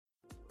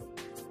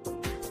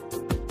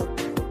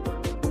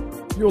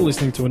You're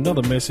listening to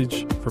another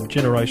message from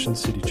Generation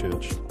City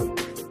Church.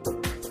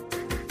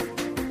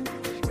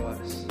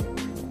 Guys,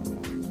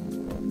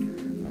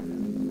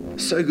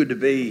 so good to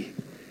be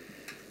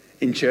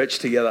in church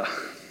together.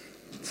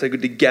 So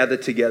good to gather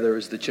together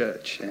as the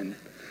church. And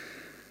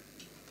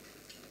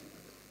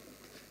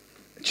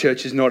the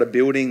church is not a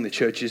building. The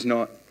church is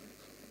not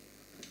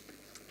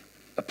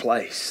a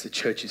place. The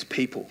church is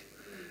people.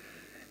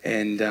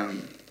 And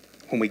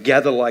when we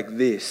gather like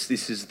this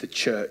is the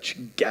church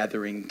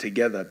gathering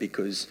together,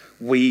 because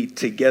we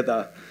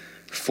together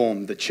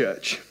form the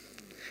church.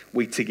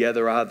 We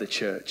together are the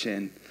church.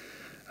 And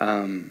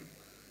when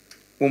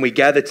we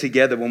gather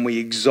together, when we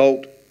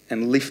exalt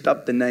and lift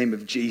up the name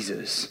of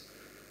Jesus,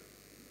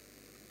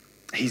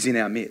 He's in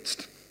our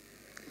midst.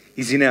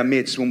 He's in our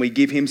midst. When we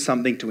give Him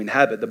something to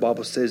inhabit, the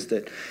Bible says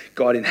that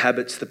God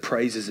inhabits the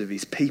praises of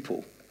His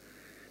people.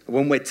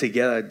 When we're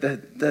together,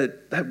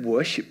 that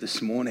worship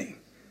this morning,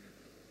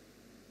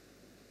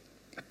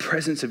 the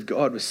presence of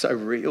God was so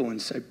real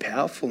and so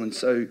powerful and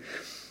so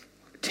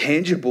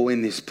tangible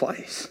in this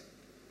place.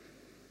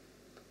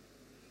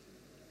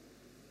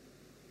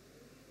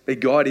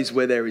 But God is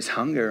where there is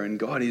hunger, and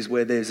God is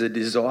where there's a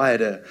desire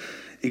to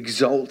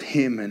exalt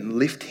Him and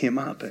lift Him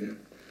up and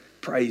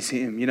praise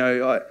Him. You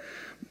know,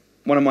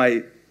 one of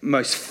my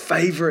most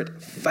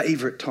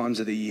favorite times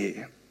of the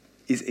year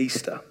is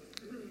Easter.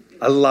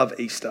 I love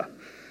Easter.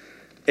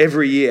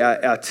 Every year,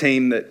 our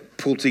team that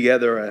pull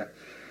together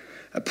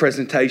a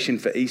presentation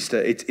for Easter,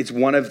 it's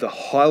one of the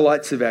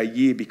highlights of our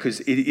year,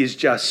 because it is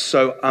just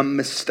so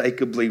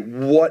unmistakably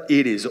what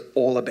it is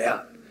all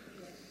about.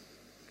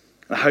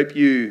 I hope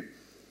you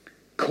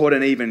caught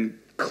an even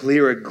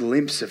clearer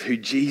glimpse of who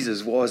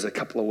Jesus was a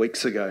couple of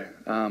weeks ago.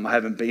 I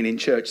haven't been in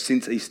church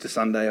since Easter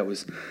Sunday. I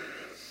was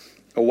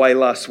away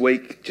last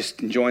week,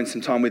 just enjoying some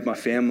time with my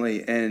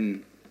family,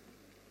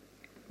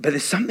 but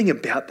there's something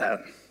about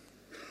that.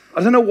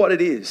 I don't know what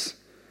it is,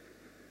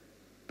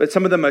 but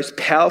some of the most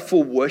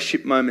powerful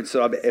worship moments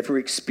that I've ever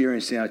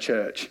experienced in our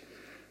church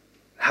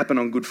happen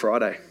on Good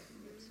Friday.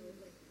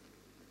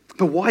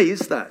 But why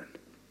is that?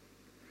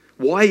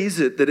 Why is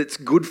it that it's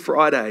Good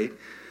Friday?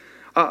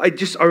 I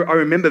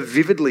remember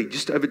vividly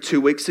just over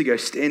 2 weeks ago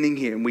standing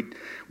here, and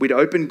we'd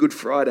opened Good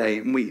Friday,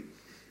 and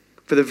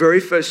for the very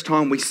first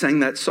time we sang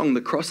that song,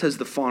 "The Cross Has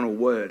the Final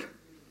Word."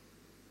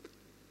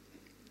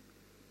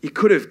 You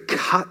could have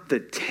cut the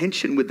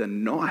tension with a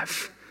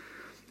knife.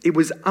 It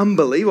was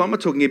unbelievable. I'm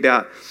not talking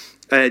about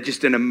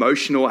just an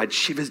emotional, I had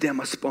shivers down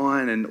my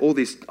spine and all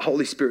this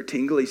Holy Spirit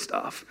tingly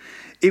stuff.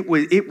 It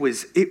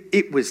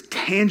was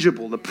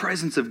tangible, the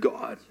presence of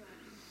God.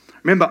 I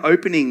remember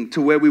opening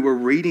to where we were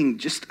reading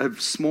just a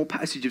small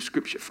passage of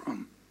scripture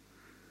from,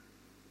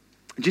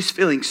 and just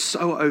feeling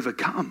so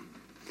overcome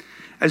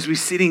as we're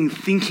sitting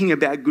thinking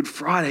about Good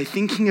Friday,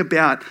 thinking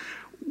about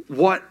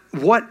what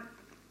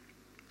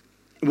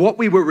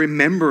we were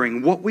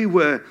remembering, what we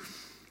were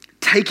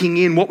taking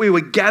in, what we were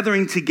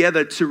gathering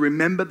together to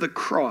remember the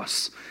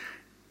cross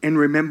and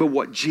remember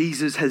what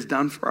Jesus has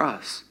done for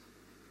us.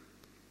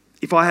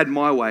 If I had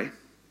my way,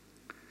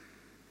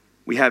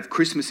 we have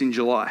Christmas in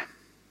July.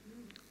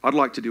 I'd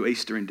like to do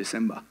Easter in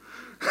December.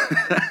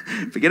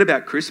 Forget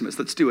about Christmas.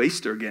 Let's do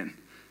Easter again.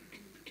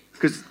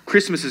 Because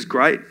Christmas is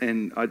great,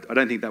 and I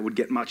don't think that would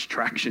get much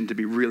traction, to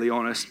be really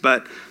honest.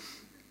 But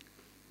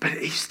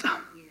Easter,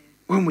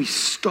 when we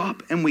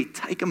stop and we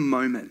take a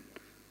moment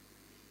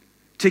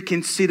to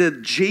consider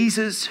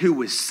Jesus, who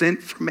was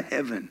sent from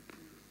heaven,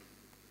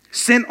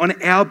 sent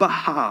on our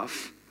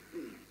behalf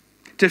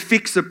to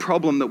fix a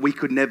problem that we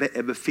could never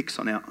ever fix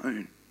on our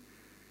own.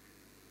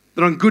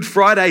 That on Good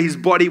Friday, His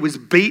body was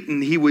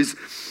beaten, He was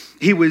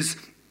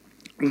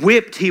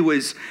whipped, He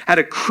had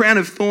a crown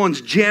of thorns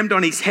jammed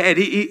on His head,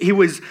 He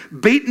was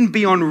beaten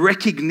beyond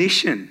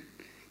recognition.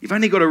 You've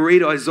only got to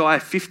read Isaiah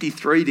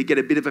 53 to get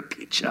a bit of a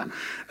picture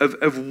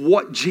of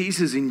what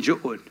Jesus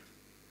endured.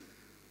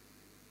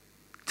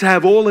 To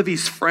have all of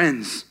His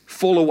friends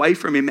fall away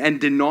from Him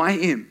and deny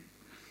Him.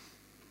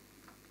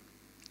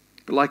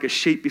 But like a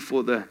sheep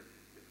before the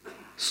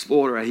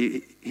slaughterer,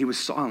 he was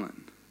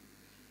silent.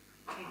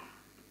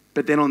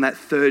 But then on that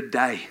third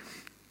day,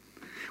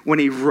 when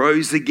He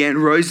rose again,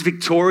 rose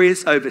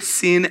victorious over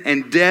sin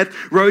and death,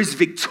 rose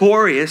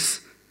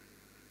victorious.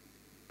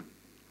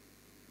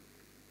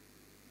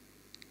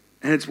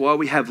 And it's why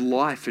we have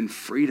life and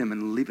freedom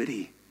and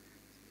liberty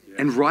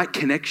and right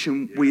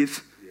connection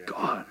with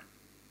God.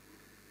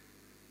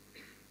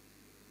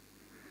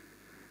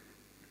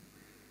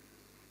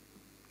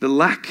 The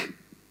lack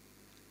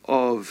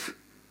of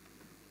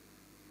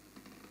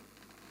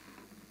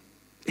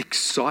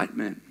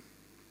excitement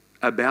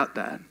about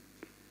that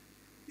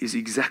is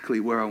exactly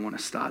where I want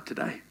to start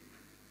today.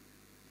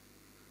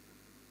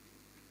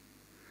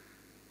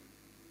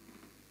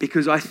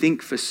 Because I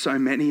think for so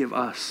many of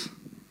us,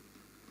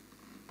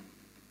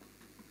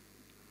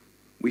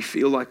 we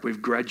feel like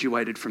we've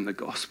graduated from the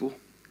gospel.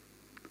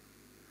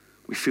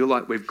 We feel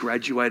like we've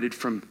graduated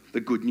from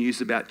the good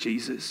news about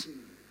Jesus.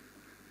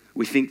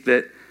 We think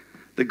that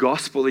the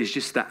gospel is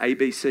just the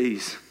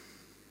ABCs.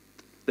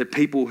 That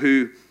people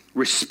who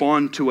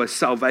respond to a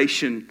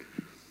salvation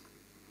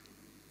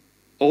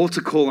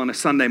altar call on a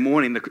Sunday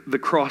morning, the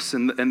cross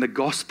and the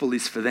gospel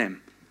is for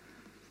them.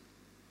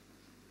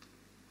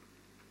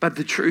 But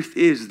the truth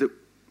is that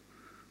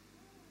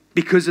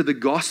because of the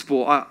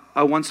gospel,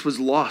 I once was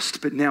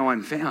lost, but now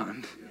I'm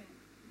found.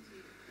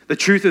 The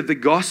truth of the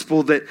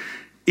gospel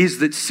is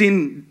that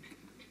sin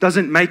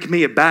doesn't make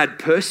me a bad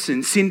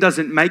person. Sin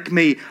doesn't make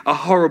me a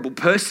horrible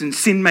person.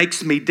 Sin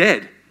makes me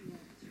dead.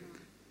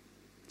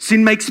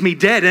 Sin makes me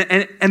dead,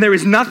 and there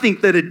is nothing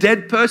that a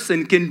dead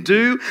person can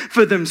do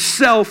for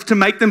themselves to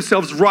make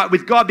themselves right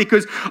with God.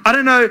 Because I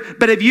don't know,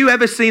 but have you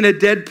ever seen a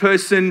dead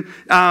person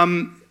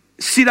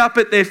sit up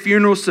at their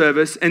funeral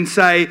service and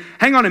say,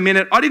 hang on a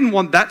minute, I didn't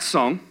want that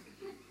song?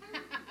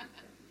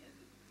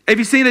 Have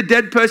you seen a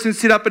dead person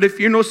sit up at a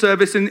funeral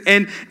service and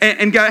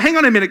go, hang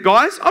on a minute,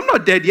 guys, I'm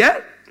not dead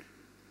yet?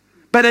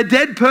 But a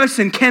dead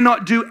person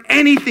cannot do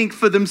anything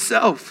for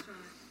themselves.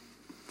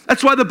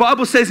 That's why the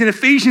Bible says in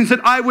Ephesians that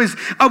I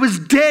was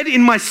dead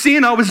in my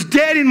sin. I was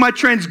dead in my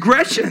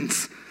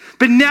transgressions.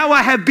 But now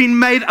I have been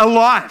made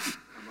alive.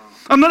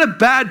 I'm not a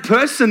bad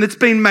person that's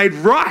been made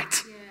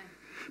right.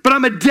 But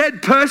I'm a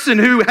dead person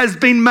who has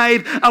been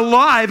made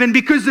alive. And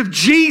because of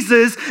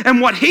Jesus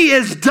and what he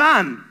has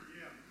done,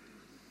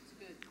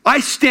 I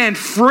stand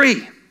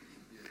free.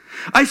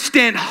 I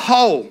stand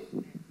whole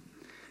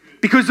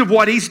because of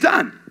what he's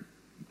done.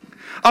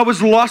 I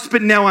was lost,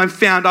 but now I'm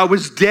found. I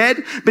was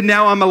dead, but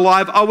now I'm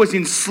alive. I was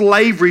in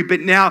slavery, but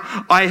now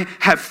I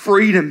have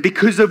freedom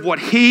because of what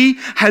he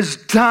has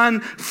done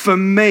for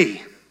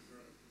me.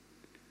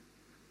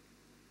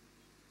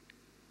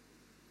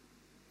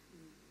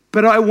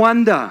 But I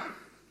wonder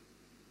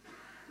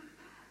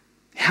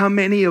how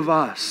many of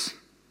us,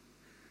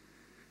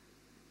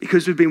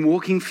 because we've been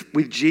walking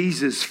with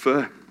Jesus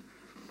for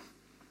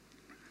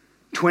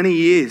 20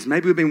 years,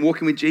 maybe we've been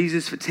walking with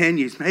Jesus for 10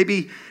 years,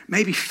 maybe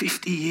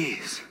 50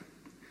 years.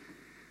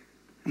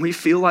 And we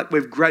feel like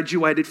we've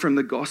graduated from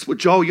the gospel.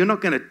 Joel, you're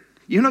not going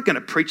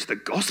to preach the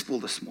gospel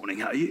this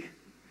morning, are you?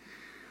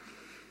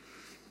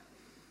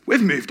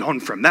 We've moved on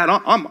from that.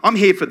 I'm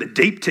here for the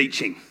deep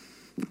teaching.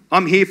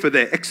 I'm here for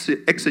the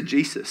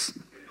exegesis.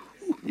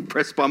 Ooh,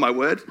 impressed by my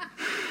word?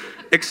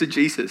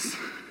 Exegesis.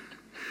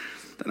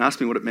 Don't ask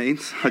me what it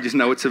means. I just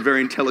know it's a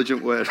very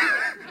intelligent word.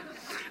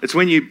 It's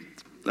when you...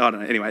 I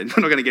don't know. Anyway, I'm not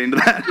going to get into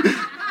that.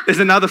 There's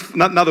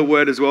another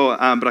word as well,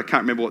 but I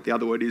can't remember what the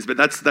other word is. But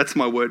that's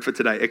my word for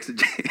today.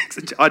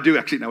 I do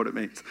actually know what it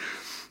means.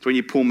 It's when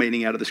you pull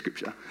meaning out of the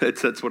scripture.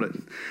 That's what it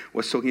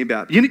was talking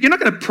about. You're not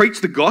going to preach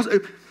the gospel.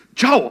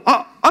 Joel,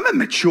 I'm a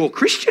mature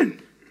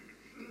Christian.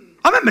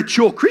 I'm a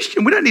mature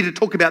Christian. We don't need to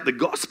talk about the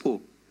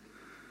gospel.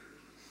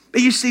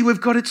 But you see, we've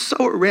got it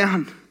so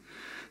around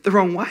the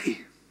wrong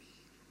way.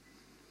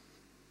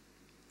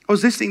 I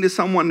was listening to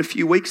someone a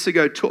few weeks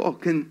ago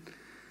talk, and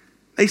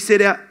they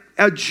said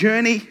our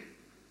journey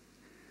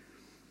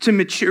to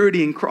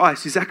maturity in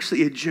Christ is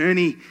actually a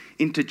journey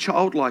into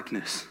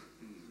childlikeness.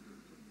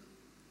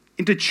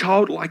 Into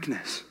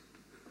childlikeness.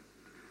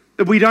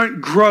 That we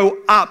don't grow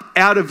up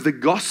out of the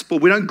gospel.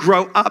 We don't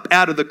grow up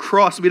out of the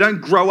cross. We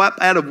don't grow up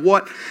out of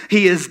what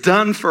he has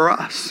done for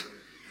us.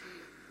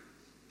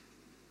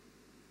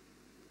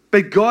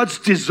 But God's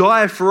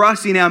desire for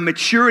us in our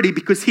maturity,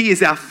 because he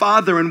is our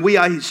Father and we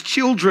are his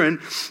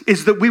children,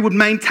 is that we would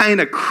maintain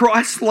a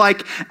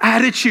Christ-like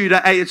attitude,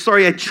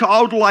 a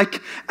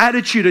childlike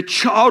attitude, a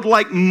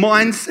childlike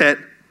mindset.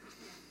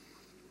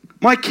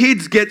 My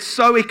kids get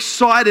so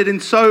excited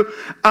and so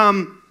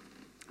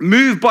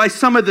moved by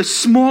some of the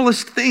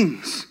smallest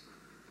things.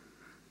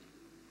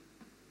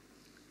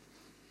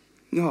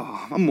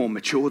 Oh, I'm more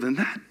mature than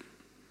that.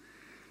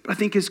 But I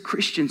think as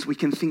Christians, we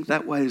can think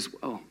that way as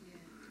well.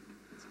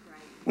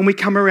 When we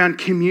come around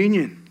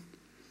communion,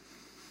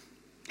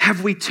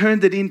 have we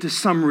turned it into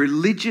some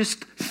religious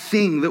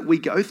thing that we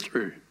go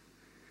through?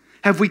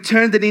 Have we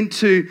turned it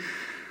into,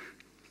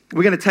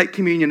 we're going to take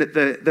communion at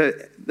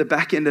the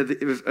back end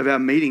of our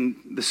meeting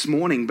this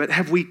morning, but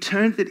have we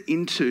turned it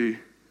into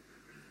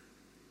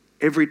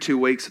every 2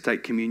 weeks to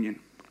take communion?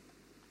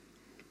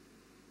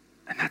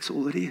 And that's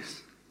all it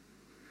is.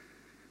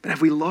 But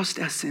have we lost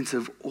our sense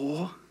of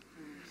awe?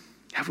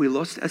 Have we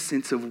lost our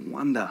sense of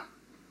wonder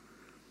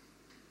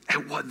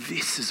at what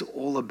this is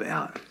all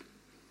about?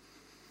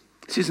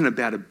 This isn't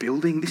about a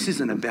building. This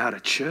isn't about a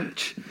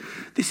church.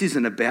 This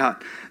isn't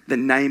about the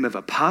name of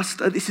a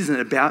pastor. This isn't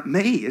about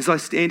me as I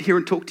stand here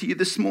and talk to you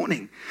this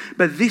morning.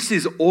 But this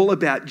is all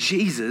about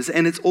Jesus,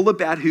 and it's all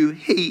about who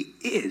he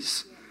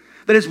is.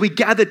 That as we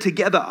gather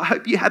together, I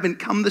hope you haven't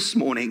come this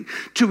morning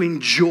to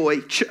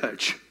enjoy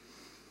church.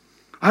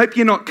 I hope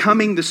you're not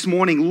coming this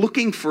morning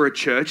looking for a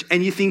church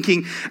and you're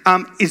thinking,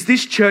 is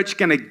this church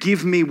going to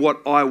give me what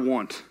I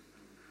want?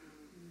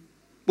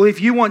 Well,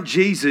 if you want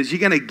Jesus, you're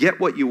going to get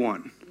what you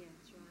want.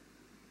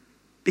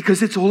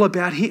 Because it's all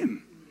about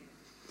him.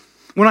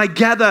 When I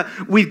gather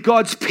with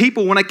God's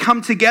people, when I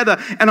come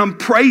together and I'm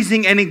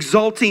praising and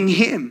exalting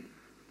him,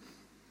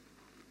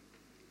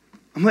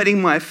 I'm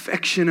letting my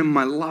affection and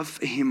my love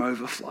for him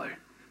overflow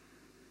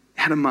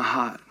out of my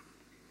heart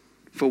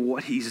for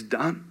what he's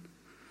done,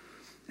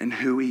 and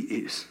who he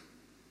is.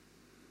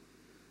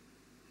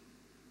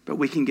 But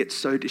we can get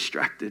so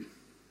distracted.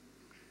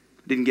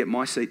 I didn't get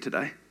my seat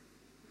today.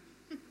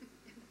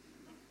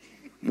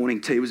 Morning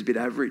tea was a bit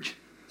average.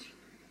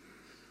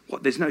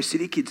 What, there's no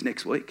City Kids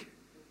next week?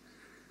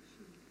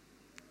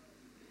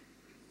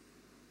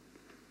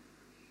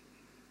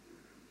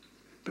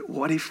 But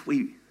what if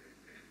we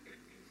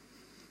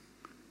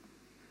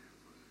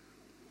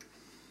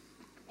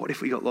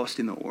got lost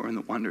in the awe and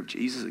the wonder of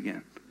Jesus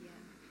again?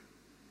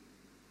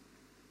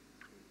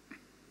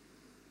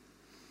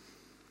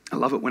 I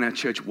love it when our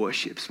church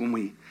worships, when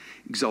we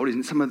exalt it.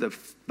 And some of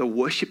the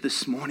worship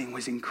this morning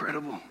was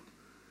incredible.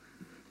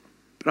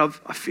 But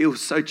I feel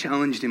so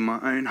challenged in my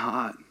own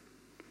heart.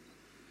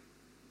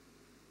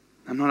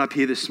 I'm not up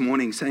here this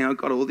morning saying I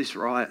got all this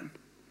right. I'm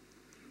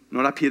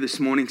not up here this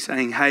morning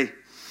saying, hey,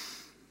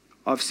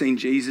 I've seen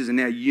Jesus and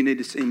now you need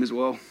to see him as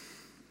well.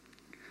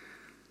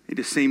 You need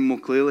to see him more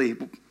clearly.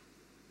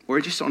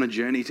 We're just on a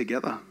journey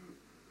together.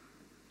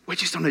 We're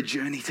just on a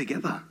journey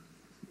together.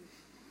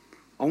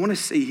 I want to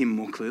see him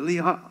more clearly.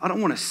 I don't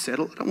want to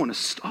settle. I don't want to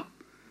stop.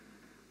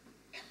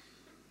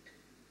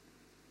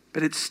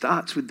 But it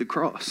starts with the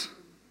cross.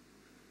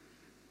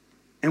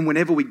 And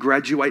whenever we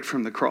graduate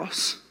from the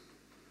cross,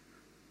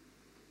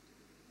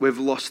 we've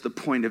lost the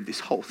point of this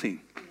whole thing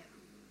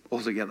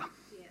altogether.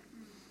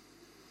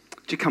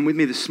 Would you come with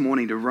me this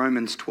morning to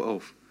Romans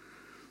 12?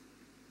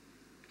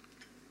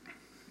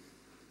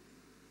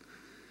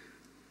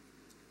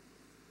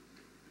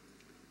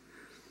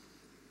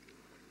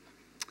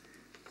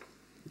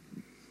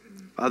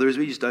 Father, as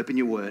we just open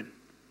your word,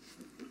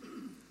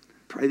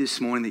 pray this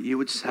morning that you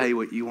would say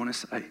what you want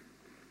to say.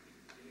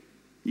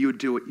 You would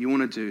do what you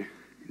want to do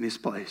in this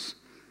place.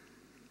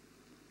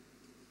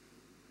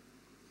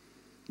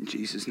 In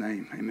Jesus'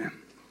 name, amen.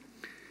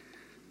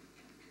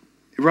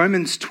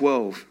 Romans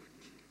 12,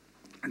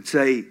 I'm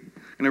going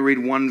to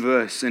read one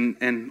verse, and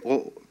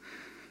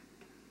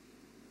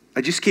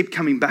I just keep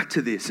coming back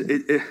to this.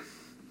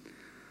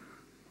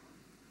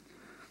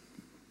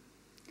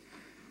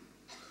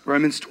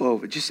 Romans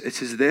 12, it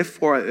says,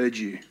 therefore I urge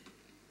you,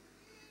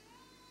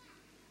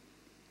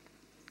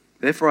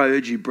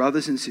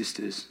 brothers and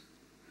sisters,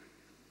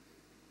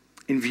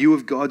 in view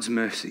of God's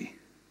mercy,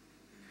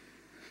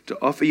 to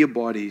offer your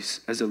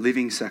bodies as a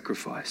living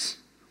sacrifice,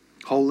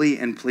 holy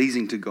and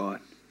pleasing to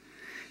God.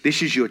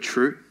 This is your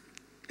true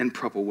and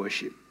proper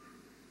worship.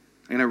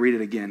 I'm going to read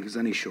it again because it's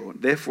only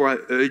short. Therefore I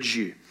urge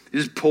you.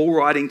 This is Paul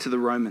writing to the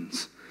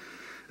Romans.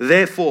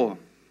 Therefore,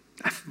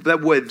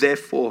 that word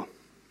therefore,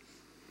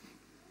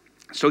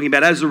 it's talking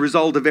about as a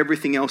result of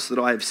everything else that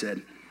I have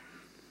said.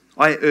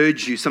 I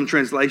urge you. Some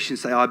translations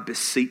say, I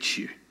beseech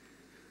you.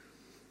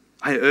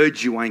 I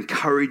urge you, I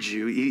encourage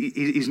you.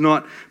 He's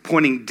not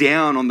pointing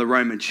down on the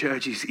Roman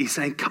church. He's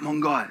saying, come on,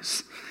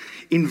 guys.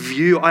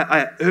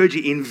 I urge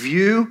you, in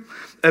view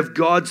of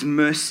God's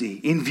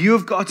mercy,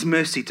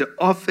 to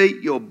offer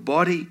your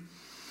body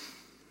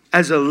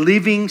as a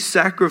living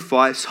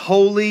sacrifice,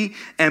 holy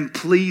and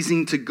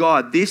pleasing to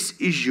God. This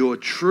is your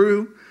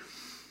true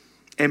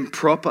and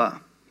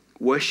proper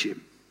worship.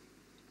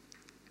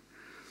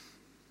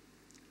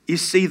 You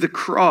see, the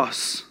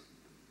cross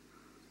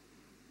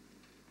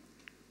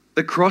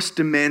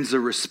demands a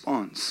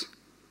response.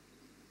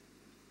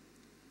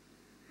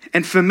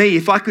 And for me,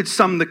 if I could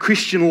sum the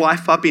Christian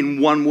life up in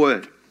one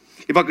word,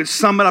 I've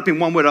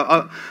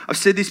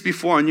said this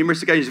before on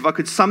numerous occasions, if I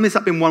could sum this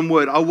up in one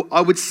word,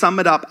 I would sum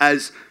it up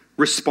as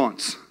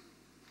response.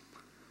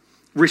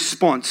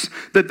 Response.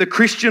 That the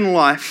Christian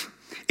life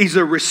is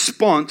a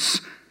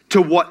response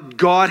to what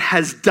God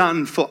has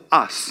done for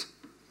us.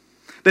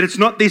 That it's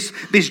not this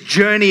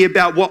journey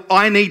about what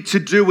I need to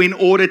do in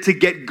order to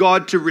get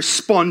God to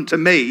respond to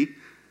me,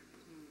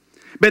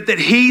 but that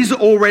he's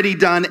already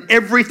done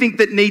everything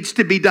that needs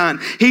to be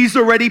done. He's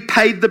already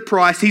paid the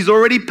price. He's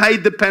already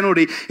paid the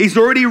penalty. He's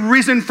already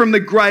risen from the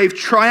grave,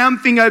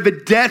 triumphing over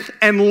death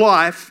and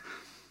life.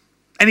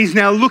 And he's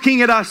now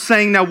looking at us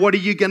saying, now what are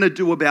you going to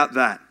do about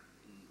that?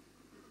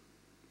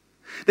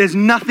 There's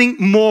nothing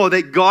more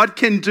that God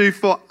can do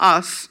for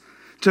us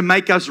to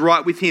make us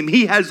right with him.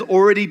 He has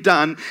already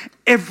done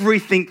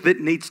everything that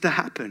needs to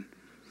happen.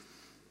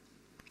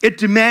 It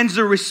demands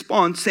a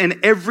response, and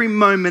every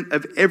moment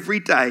of every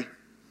day,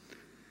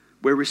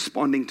 we're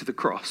responding to the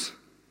cross.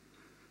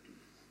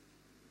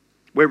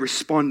 We're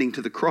responding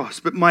to the cross.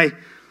 But my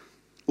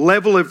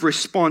level of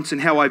response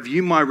and how I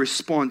view my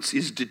response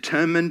is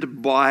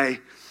determined by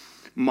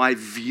my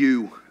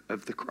view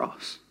of the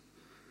cross.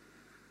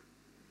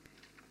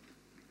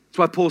 That's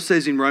why Paul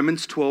says in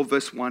Romans 12,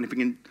 verse 1, if we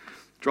can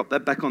drop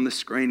that back on the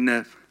screen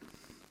there.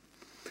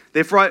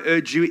 Therefore I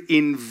urge you,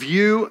 in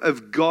view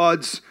of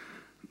God's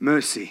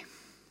mercy.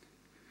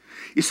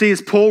 You see,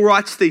 as Paul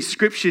writes these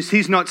scriptures,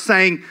 he's not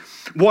saying,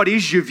 what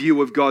is your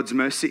view of God's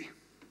mercy?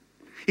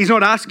 He's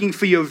not asking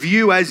for your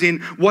view as in,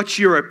 what's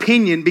your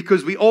opinion?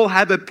 Because we all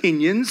have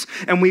opinions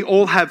and we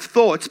all have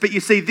thoughts. But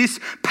you see,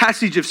 this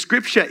passage of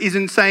scripture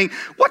isn't saying,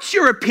 what's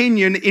your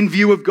opinion in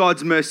view of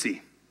God's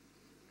mercy?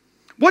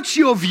 What's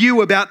your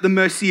view about the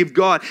mercy of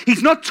God?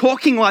 He's not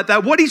talking like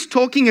that. What he's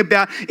talking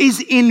about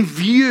is in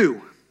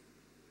view.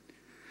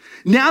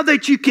 Now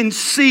that you can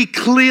see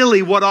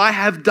clearly what I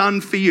have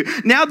done for you,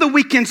 now that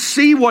we can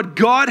see what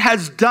God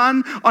has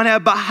done on our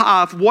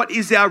behalf, what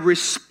is our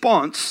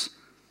response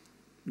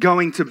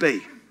going to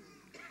be?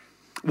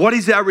 What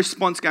is our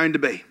response going to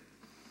be?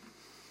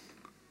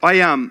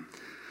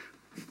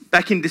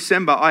 Back in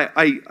December,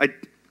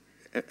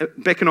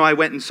 Beck and I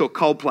went and saw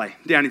Coldplay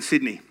down in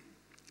Sydney.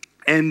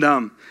 And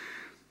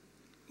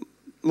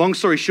long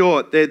story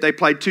short, they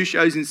played 2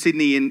 shows in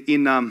Sydney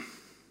in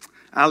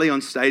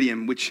Allianz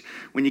Stadium, which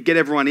when you get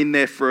everyone in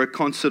there for a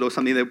concert or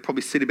something, they'll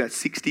probably sit about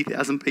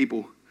 60,000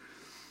 people.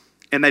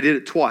 And they did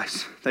it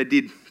twice. They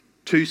did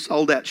 2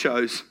 sold-out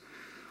shows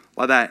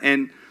like that.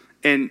 And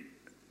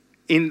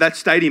in that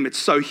stadium, it's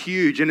so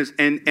huge.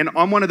 And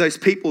I'm one of those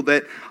people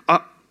that I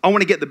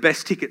want to get the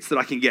best tickets that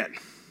I can get.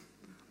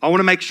 I want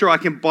to make sure I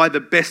can buy the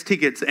best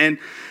tickets. And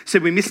so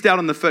we missed out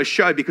on the first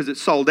show because it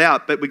sold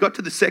out. But we got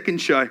to the second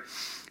show.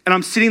 And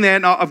I'm sitting there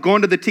and I've gone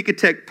to the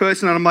Ticketek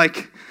person and I'm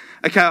like,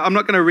 okay, I'm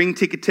not going to ring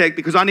Ticketek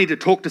because I need to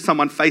talk to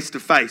someone face to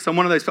face. I'm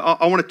one of those,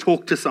 I want to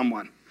talk to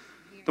someone.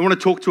 I don't want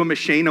to talk to a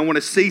machine. I want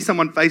to see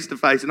someone face to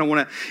face and I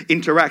want to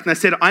interact. And I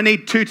said, I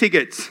need 2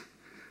 tickets.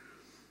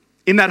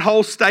 In that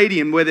whole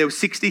stadium where there were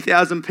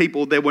 60,000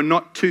 people, there were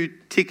not 2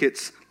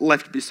 tickets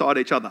left beside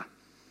each other.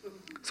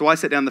 So I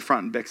sat down the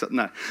front and Beck said,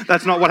 no,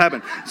 that's not what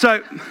happened.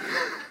 So,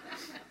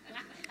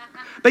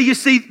 but you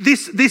see,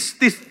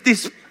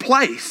 this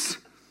place,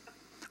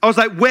 I was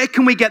like, where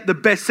can we get the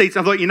best seats?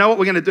 I thought, you know what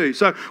we're going to do?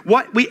 So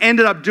what we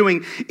ended up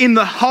doing, in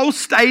the whole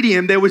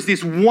stadium, there was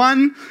this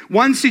one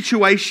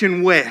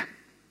situation where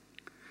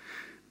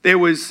there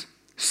was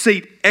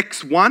seat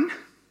X1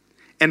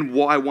 and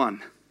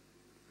Y1.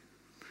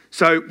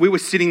 So we were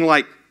sitting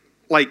like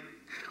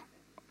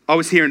I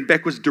was here and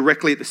Beck was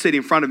directly at the seat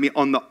in front of me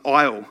on the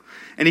aisle.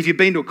 And if you've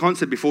been to a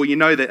concert before, you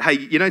know that, hey,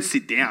 you don't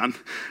sit down.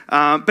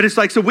 But it's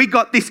like, so we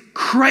got this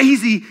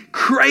crazy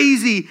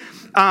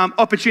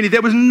opportunity.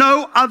 There was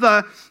no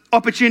other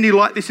opportunity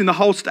like this in the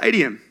whole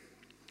stadium.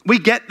 We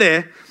get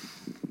there,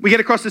 we get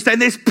across the stage,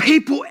 and there's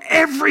people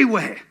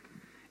everywhere.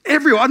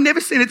 I've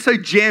never seen it so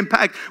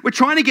jam-packed. We're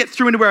trying to get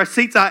through into where our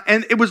seats are,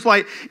 and it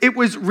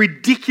was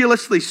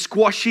ridiculously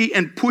squashy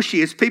and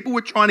pushy as people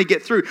were trying to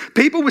get through.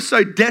 People were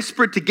so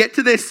desperate to get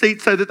to their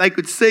seats so that they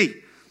could see.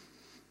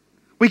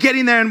 We get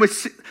in there and we're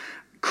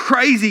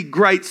crazy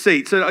great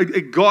seats. So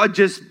God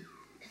just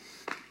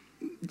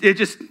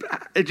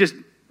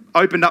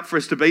opened up for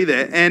us to be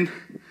there, and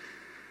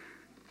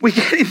we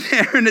get in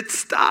there and it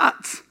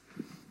starts.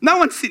 No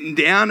one's sitting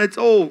down. It's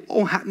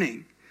all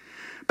happening.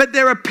 But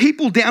there are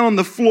people down on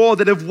the floor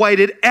that have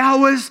waited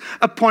hours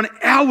upon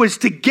hours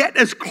to get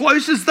as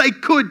close as they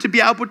could to be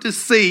able to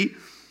see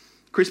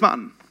Chris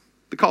Martin,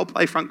 the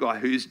Coldplay front guy,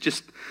 who's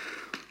just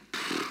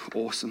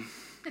awesome.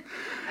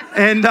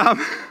 And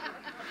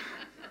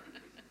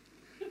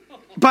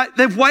but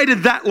they've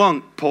waited that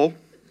long, Paul.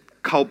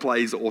 Coldplay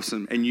is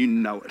awesome, and you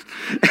know it.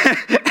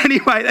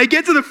 Anyway, they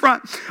get to the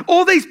front.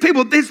 All these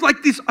people, there's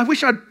like this, I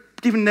wish I'd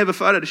even never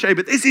photo to show you,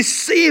 but there's this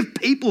sea of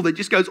people that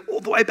just goes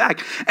all the way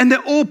back, and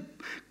they're all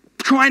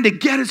trying to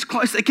get as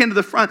close as they can to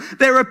the front.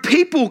 There are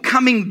people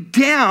coming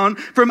down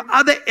from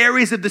other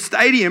areas of the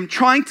stadium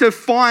trying to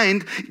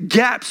find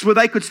gaps where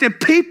they could stand.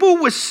 People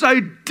were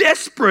so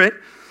desperate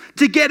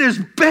to get as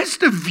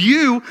best a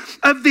view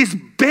of this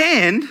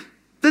band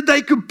that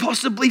they could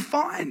possibly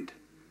find.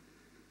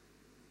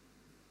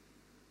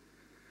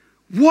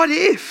 What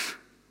if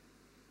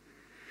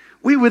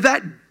we were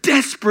that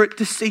desperate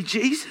to see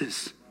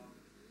Jesus?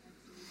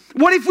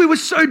 What if we were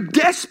so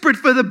desperate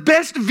for the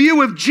best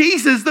view of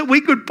Jesus that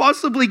we could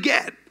possibly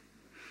get?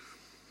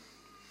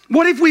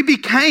 What if we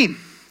became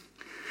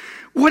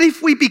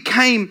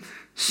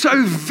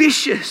so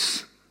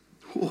vicious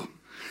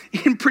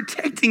in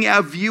protecting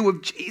our view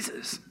of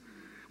Jesus?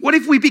 What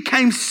if we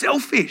became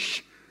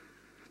selfish?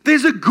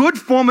 There's a good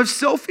form of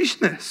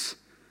selfishness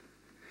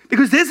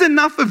because there's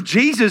enough of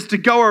Jesus to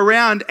go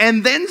around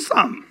and then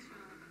some.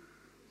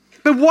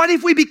 But what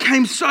if we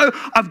became so,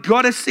 I've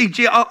got to see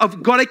Jesus,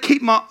 I've got to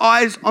keep my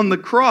eyes on the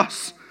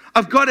cross.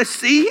 I've got to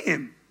see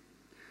him.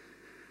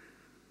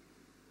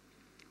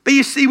 But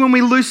you see, when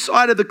we lose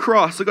sight of the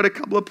cross, I've got a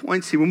couple of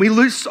points here. When we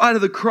lose sight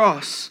of the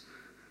cross,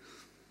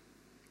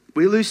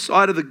 we lose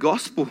sight of the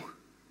gospel.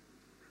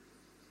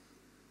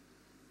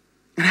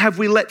 And have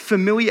we let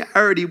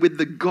familiarity with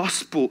the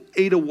gospel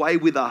eat away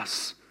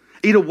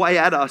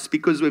at us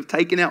because we've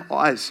taken our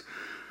eyes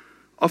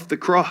off the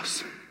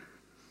cross?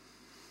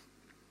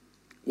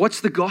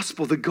 What's the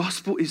gospel? The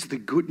gospel is the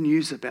good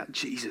news about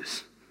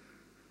Jesus.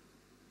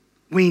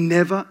 We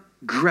never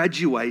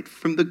graduate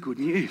from the good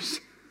news.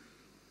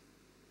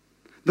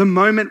 The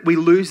moment we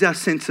lose our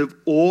sense of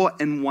awe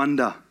and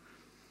wonder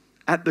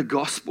at the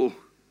gospel,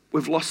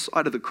 we've lost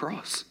sight of the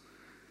cross.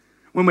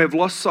 When we've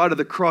lost sight of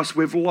the cross,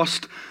 we've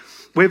lost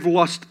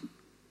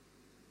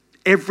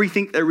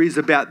everything there is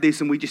about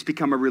this, and we just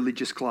become a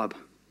religious club.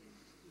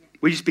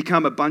 We just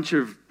become a bunch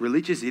of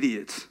religious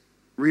idiots,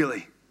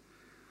 really.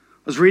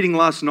 I was reading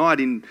last night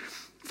in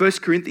 1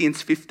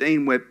 Corinthians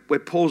 15 where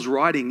Paul's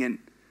writing, and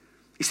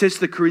he says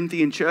to the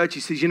Corinthian church, he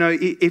says,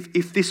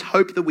 if this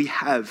hope that we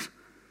have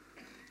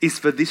is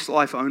for this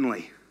life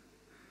only,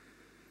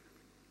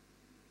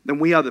 then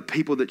we are the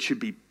people that should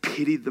be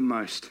pitied the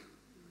most.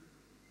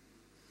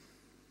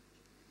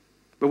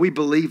 But we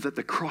believe that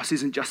the cross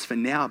isn't just for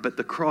now, but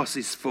the cross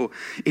is for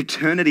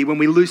eternity. When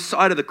we lose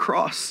sight of the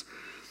cross,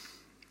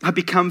 I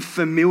become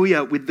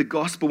familiar with the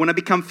gospel. When I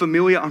become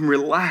familiar, I'm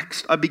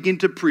relaxed. I begin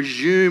to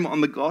presume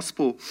on the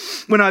gospel.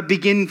 When I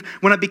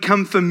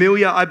become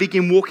familiar, I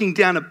begin walking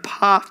down a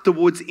path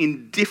towards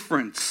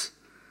indifference,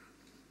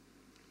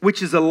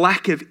 which is a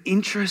lack of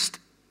interest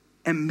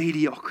and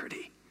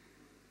mediocrity.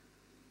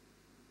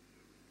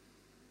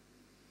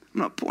 I'm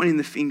not pointing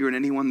the finger at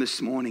anyone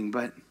this morning,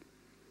 but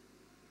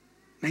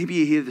maybe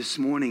you're here this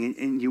morning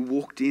and you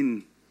walked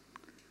in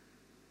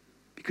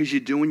because you're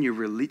doing your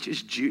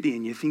religious duty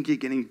and you think you're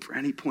getting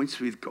brownie points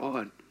with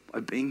God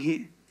by being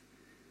here.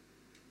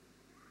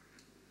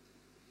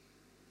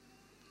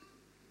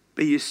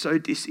 But you're so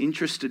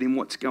disinterested in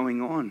what's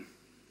going on.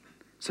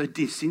 So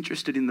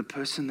disinterested in the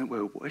person that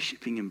we're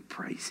worshiping and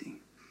praising.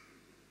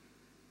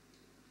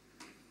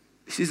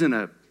 This isn't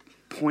a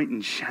point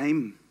and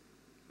shame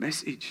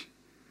message.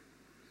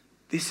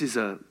 This is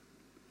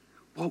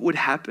what would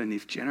happen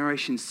if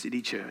Generation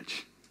City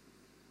Church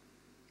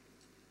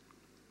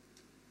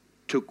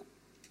took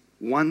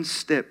one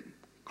step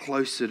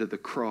closer to the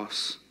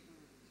cross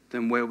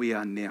than where we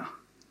are now.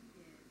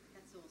 Yeah,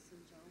 that's awesome,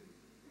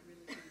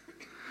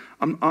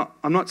 Joel. Really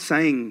I'm not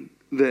saying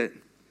that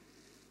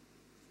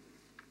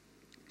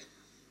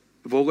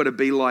we've all got to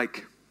be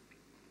like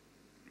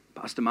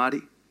Pastor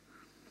Marty,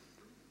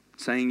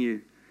 saying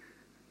you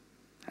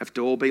have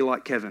to all be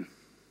like Kevin.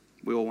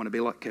 We all want to be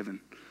like Kevin.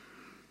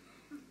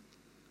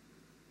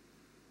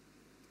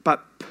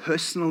 But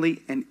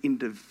personally and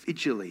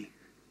individually,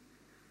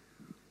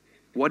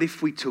 what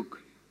if we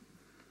took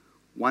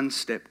one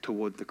step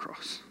toward the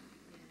cross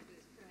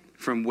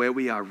from where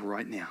we are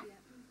right now?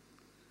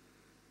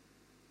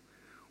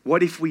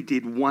 What if we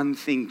did one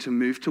thing to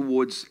move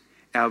towards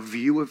our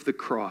view of the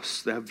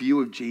cross, our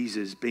view of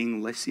Jesus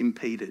being less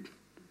impeded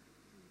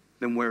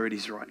than where it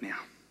is right now?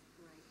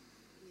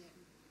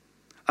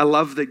 I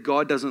love that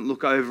God doesn't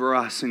look over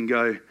us and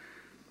go,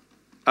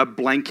 a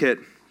blanket,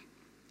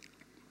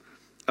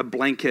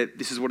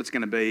 this is what it's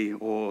going to be,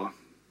 or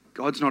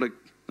God's not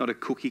a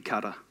cookie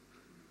cutter,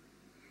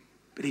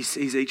 but he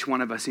sees each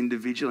one of us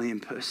individually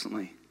and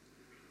personally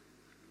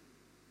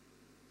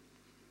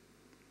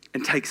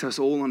and takes us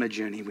all on a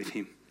journey with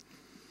him.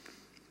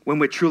 When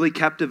we're truly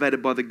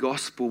captivated by the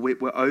gospel,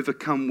 we're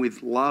overcome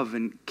with love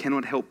and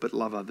cannot help but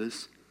love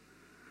others.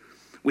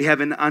 We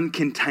have an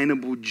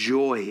uncontainable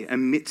joy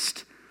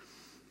amidst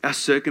our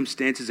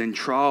circumstances and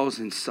trials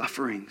and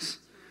sufferings.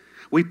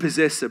 We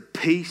possess a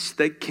peace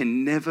that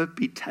can never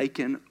be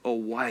taken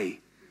away.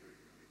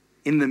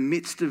 In the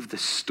midst of the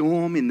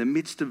storm, in the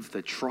midst of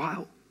the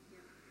trial,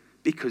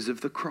 because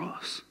of the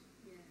cross.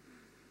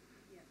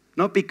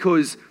 Not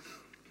because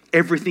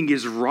everything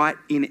is right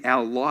in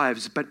our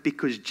lives, but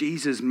because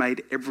Jesus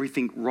made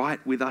everything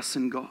right with us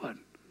and God.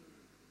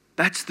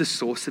 That's the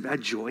source of our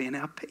joy and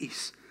our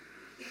peace.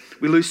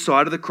 We lose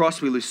sight of the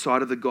cross, we lose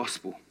sight of the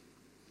gospel.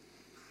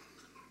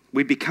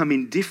 We become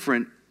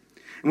indifferent,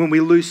 and when we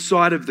lose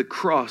sight of the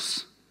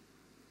cross,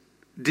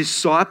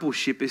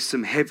 discipleship is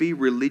some heavy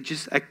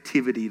religious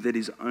activity that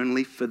is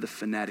only for the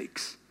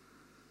fanatics.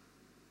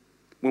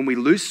 When we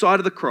lose sight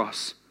of the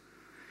cross,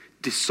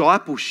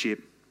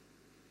 discipleship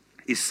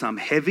is some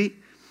heavy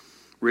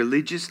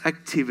religious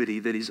activity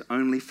that is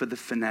only for the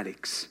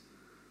fanatics.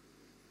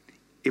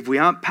 If we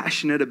aren't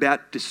passionate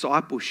about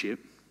discipleship,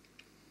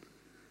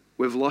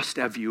 we've lost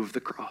our view of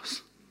the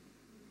cross.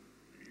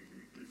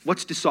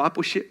 What's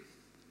discipleship?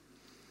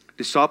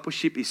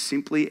 Discipleship is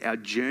simply our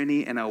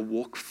journey and our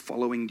walk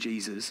following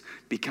Jesus,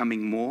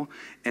 becoming more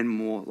and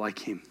more like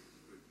him.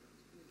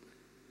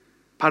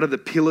 Part of the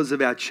pillars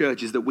of our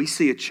church is that we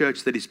see a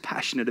church that is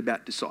passionate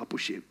about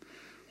discipleship.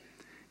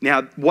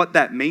 Now, what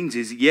that means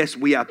is, yes,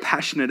 we are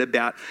passionate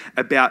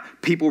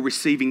about people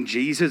receiving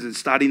Jesus and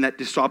starting that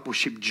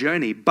discipleship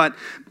journey. But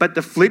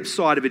the flip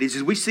side of it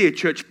is we see a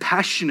church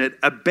passionate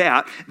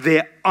about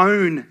their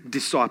own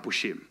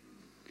discipleship.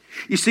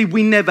 You see,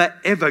 we never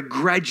ever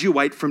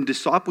graduate from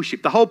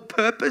discipleship. The whole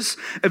purpose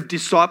of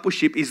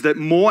discipleship is that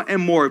more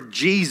and more of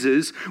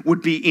Jesus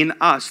would be in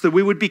us, that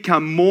we would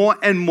become more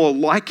and more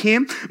like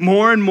him,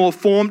 more and more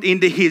formed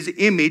into his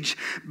image.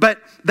 But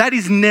that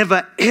is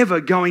never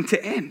ever going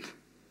to end.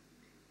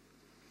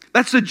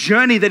 That's a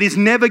journey that is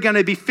never going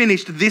to be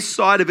finished this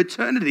side of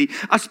eternity,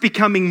 us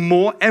becoming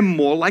more and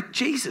more like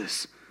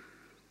Jesus.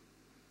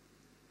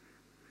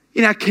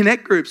 In our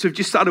Connect groups, we've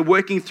just started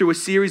working through a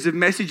series of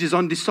messages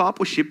on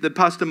discipleship that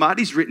Pastor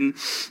Marty's written.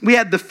 We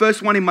had the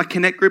first one in my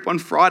Connect group on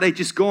Friday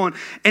just gone,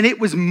 and it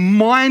was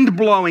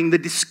mind-blowing, the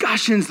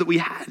discussions that we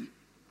had.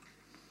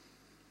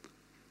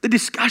 The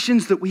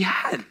discussions that we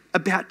had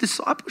about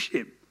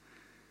discipleship.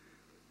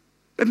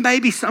 But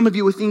maybe some of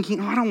you are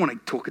thinking, I don't want to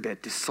talk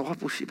about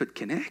discipleship at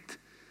Connect.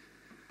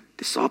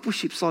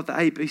 Discipleship's like the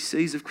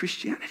ABCs of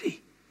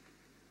Christianity.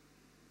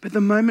 But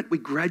the moment we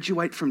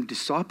graduate from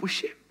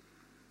discipleship,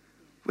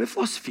 we've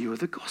lost view of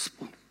the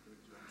gospel.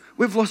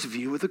 We've lost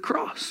view of the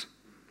cross.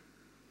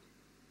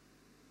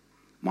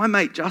 My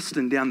mate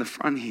Justin down the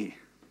front here,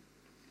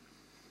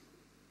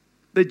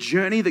 the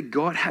journey that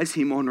God has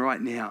him on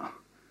right now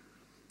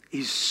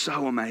is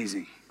so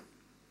amazing.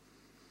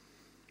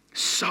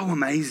 So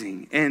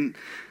amazing. And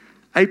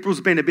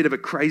April's been a bit of a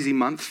crazy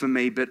month for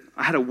me, but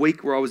I had a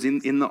week where I was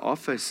in the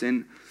office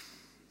and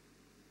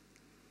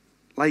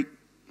I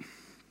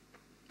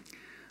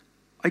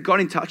got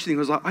in touch with him. I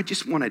was like, I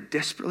just want to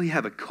desperately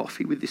have a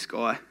coffee with this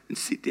guy and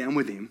sit down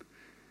with him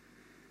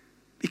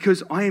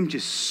because I am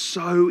just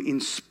so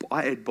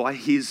inspired by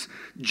his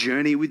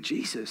journey with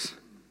Jesus.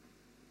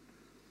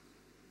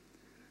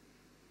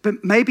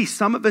 But maybe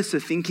some of us are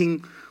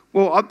thinking,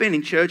 well, I've been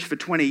in church for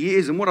 20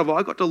 years and what have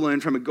I got to learn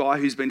from a guy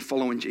who's been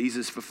following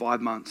Jesus for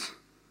 5 months?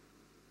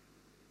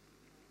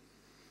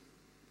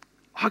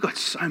 I got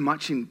so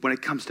much when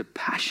it comes to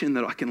passion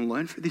that I can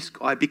learn from this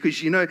guy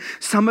because,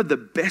 some of the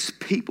best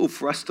people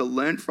for us to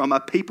learn from are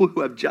people who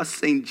have just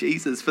seen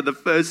Jesus for the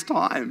first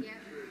time.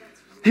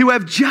 Who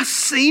have just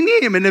seen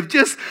him and have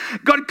just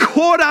got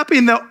caught up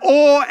in the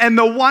awe and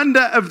the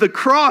wonder of the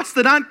cross,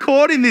 that aren't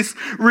caught in this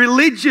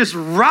religious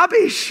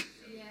rubbish.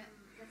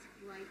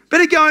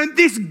 But are going,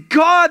 this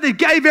God that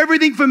gave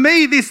everything for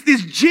me, this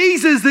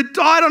Jesus that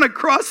died on a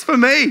cross for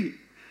me.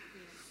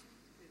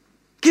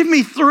 Give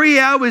me 3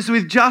 hours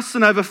with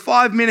Justin over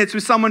 5 minutes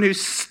with someone who's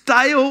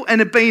stale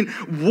and had been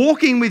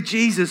walking with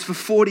Jesus for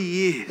 40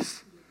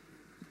 years.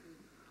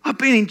 I've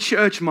been in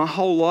church my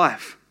whole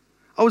life.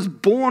 I was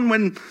born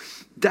when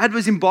Dad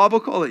was in Bible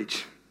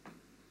college.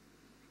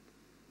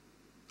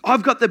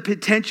 I've got the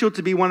potential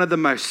to be one of the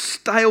most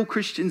stale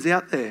Christians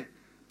out there.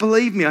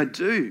 Believe me, I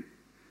do.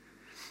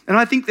 And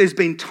I think there's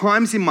been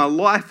times in my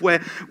life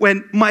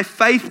when my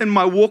faith and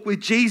my walk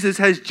with Jesus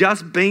has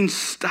just been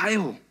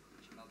stale.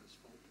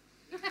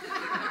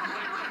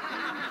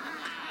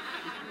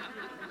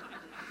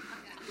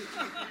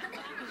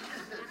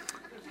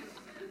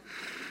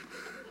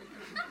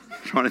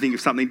 Trying to think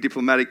of something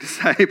diplomatic to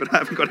say, but I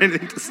haven't got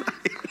anything to say.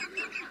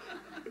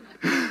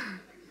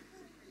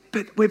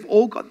 But we've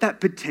all got that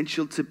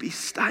potential to be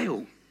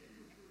stale.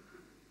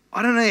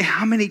 I don't know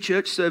how many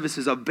church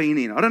services I've been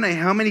in. I don't know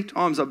how many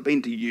times I've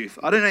been to youth.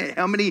 I don't know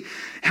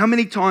how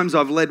many times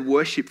I've led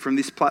worship from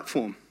this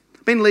platform.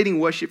 I've been leading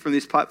worship from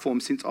this platform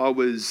since I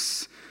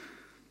was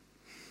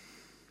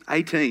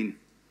 18.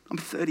 I'm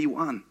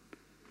 31.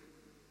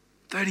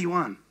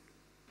 31.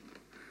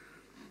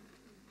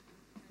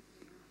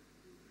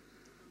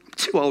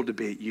 Too old to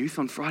be at youth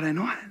on Friday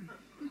night.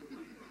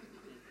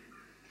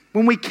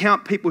 When we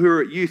count people who are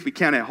at youth, we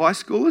count our high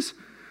schoolers,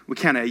 we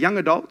count our young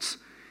adults,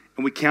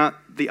 and we count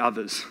the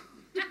others.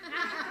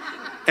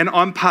 And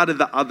I'm part of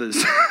the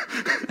others.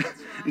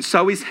 And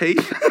so is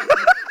Heath.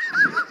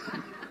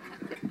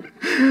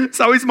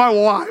 So is my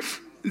wife.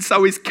 And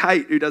so is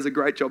Kate, who does a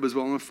great job as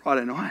well on a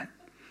Friday night.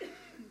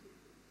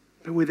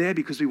 But we're there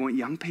because we want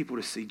young people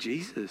to see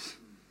Jesus.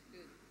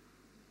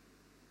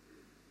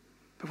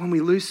 But when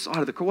we lose sight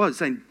of the cross, I was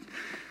saying,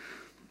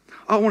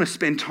 I want to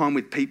spend time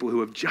with people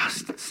who have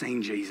just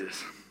seen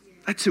Jesus.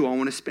 That's who I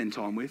want to spend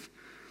time with.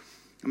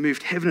 I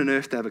moved heaven and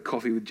earth to have a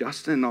coffee with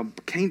Justin, and I'm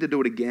keen to do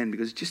it again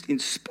because it's just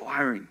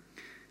inspiring.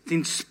 It's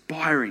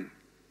inspiring.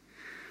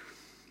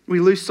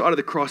 We lose sight of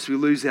the cross, we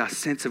lose our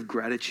sense of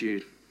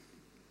gratitude.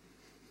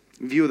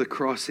 In view of the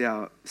cross,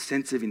 our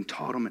sense of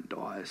entitlement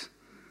dies.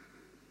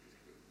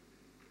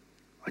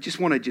 I just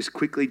want to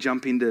quickly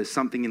jump into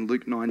something in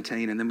Luke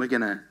 19 and then we're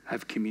going to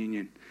have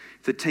communion.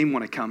 If the team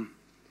want to come,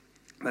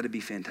 that'd be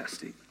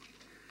fantastic.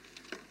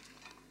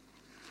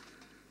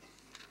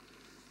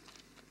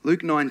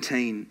 Luke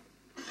 19.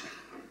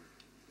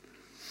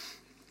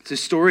 It's a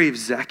story of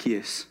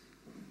Zacchaeus.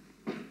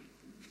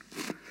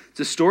 It's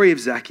a story of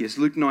Zacchaeus.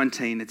 Luke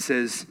 19, it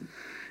says,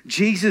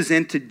 Jesus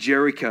entered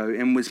Jericho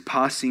and was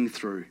passing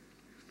through.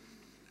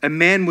 A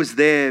man was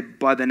there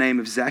by the name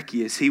of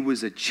Zacchaeus. He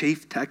was a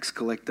chief tax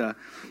collector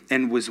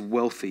and was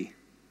wealthy.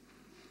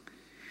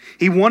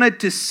 He wanted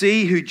to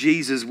see who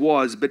Jesus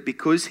was, but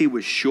because he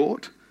was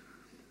short,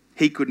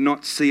 he could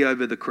not see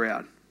over the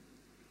crowd.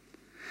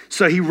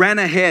 So he ran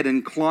ahead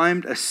and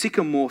climbed a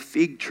sycamore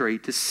fig tree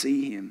to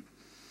see him,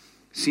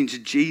 since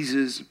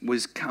Jesus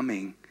was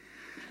coming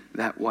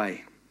that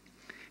way.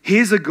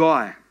 Here's a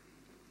guy.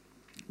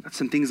 Got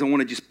some things I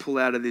want to just pull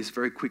out of this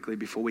very quickly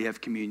before we have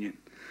communion.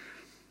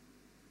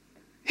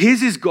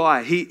 Here's this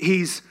guy.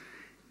 He's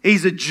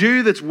a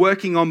Jew that's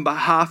working on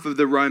behalf of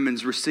the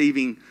Romans,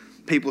 receiving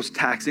people's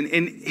tax. And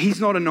he's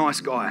not a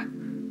nice guy.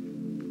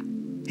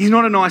 He's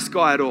not a nice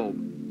guy at all.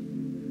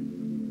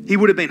 He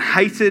would have been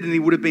hated and he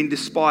would have been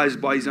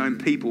despised by his own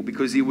people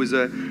because he was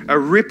a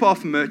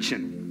rip-off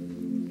merchant.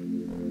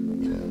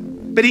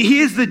 But he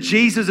hears that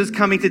Jesus is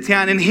coming to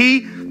town and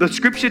the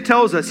scripture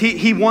tells us,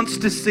 he wants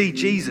to see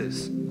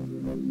Jesus.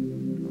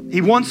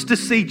 He wants to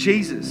see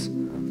Jesus.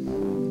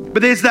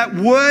 But there's that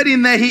word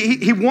in there,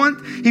 he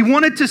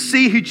wanted to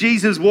see who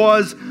Jesus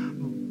was,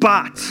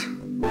 but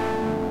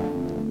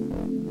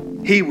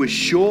he was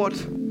short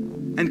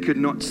and could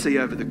not see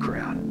over the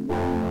crowd.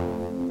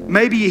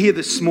 Maybe you're here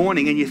this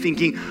morning and you're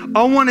thinking,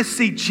 I want to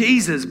see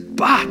Jesus,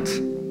 but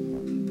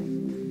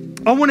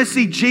I'm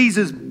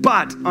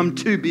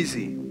too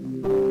busy.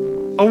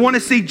 I want to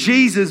see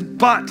Jesus,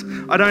 but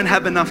I don't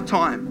have enough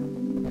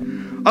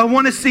time. I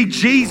want to see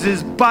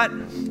Jesus, but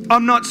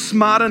I'm not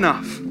smart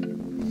enough.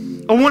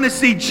 I want to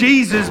see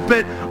Jesus,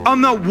 but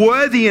I'm not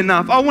worthy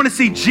enough. I want to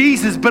see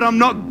Jesus, but I'm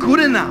not good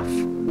enough.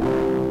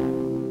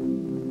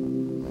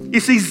 You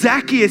see,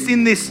 Zacchaeus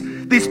in this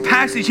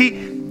passage,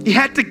 he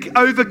had to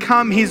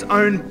overcome his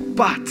own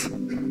but.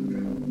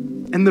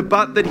 And the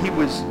but that he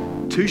was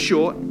too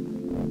short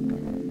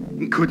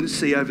and couldn't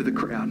see over the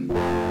crowd.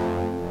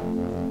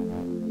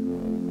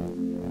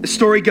 The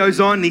story goes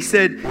on. He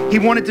said he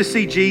wanted to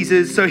see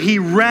Jesus, so he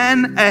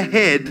ran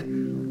ahead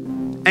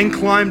and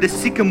climbed a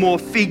sycamore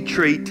fig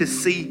tree to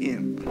see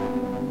him.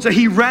 So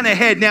he ran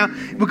ahead. Now,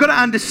 we've got to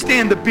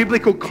understand the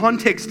biblical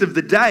context of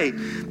the day.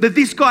 That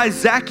this guy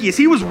Zacchaeus,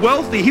 he was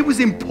wealthy, he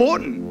was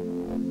important.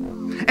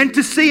 And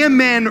to see a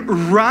man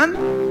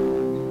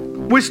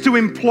run was to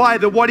imply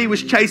that what he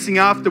was chasing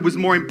after was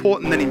more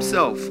important than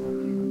himself.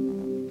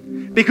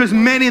 Because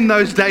men in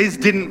those days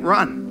didn't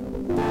run.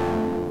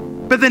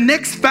 But the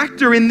next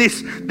factor in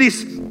this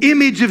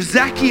image of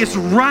Zacchaeus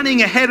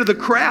running ahead of the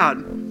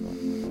crowd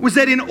was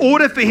that in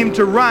order for him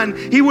to run,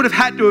 he would have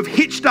had to have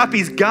hitched up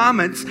his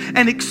garments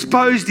and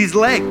exposed his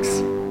legs.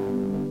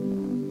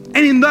 And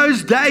in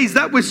those days,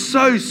 that was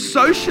so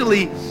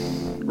socially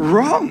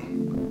wrong.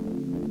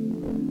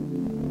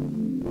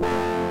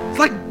 It's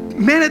like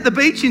men at the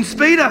beach in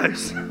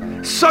Speedos.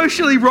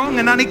 Socially wrong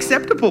and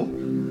unacceptable.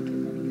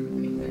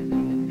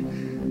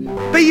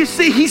 But you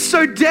see, he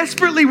so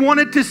desperately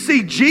wanted to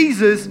see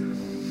Jesus.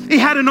 He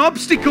had an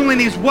obstacle in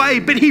his way,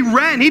 but he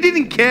ran. He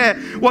didn't care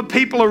what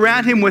people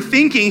around him were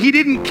thinking. He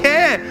didn't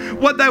care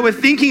what they were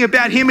thinking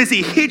about him as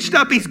he hitched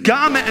up his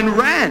garment and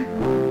ran.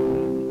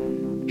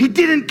 He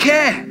didn't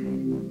care.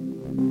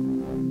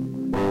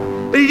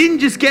 But he didn't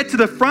just get to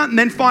the front and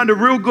then find a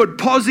real good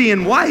posse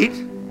and wait.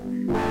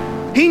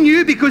 He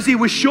knew because he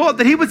was short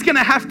that he was going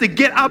to have to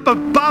get up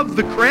above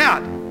the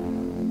crowd.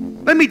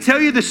 Let me tell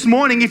you this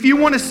morning, if you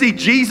want to see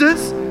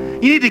Jesus,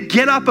 you need to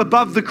get up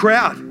above the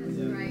crowd.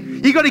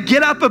 You got to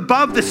get up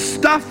above the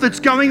stuff that's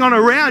going on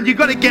around. You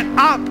got to get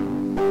up.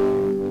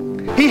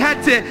 He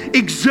had to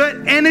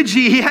exert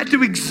energy. He had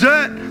to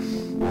exert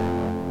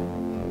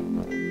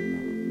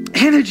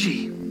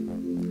energy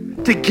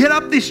to get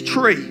up this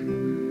tree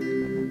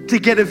to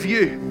get a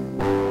view.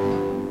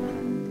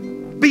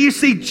 But you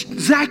see,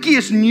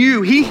 Zacchaeus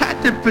knew he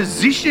had to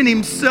position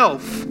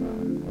himself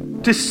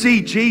to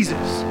see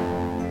Jesus.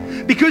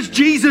 Because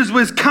Jesus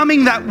was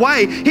coming that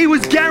way, he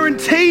was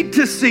guaranteed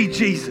to see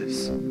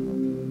Jesus.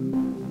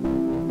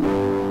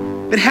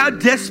 But how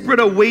desperate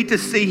are we to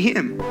see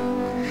him?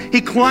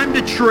 He climbed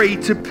a tree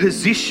to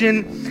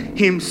position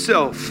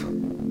himself. I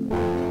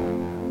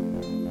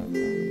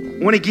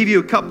want to give you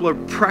a couple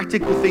of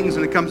practical things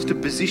when it comes to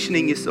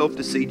positioning yourself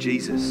to see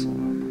Jesus.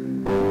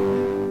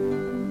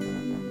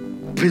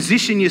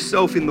 Position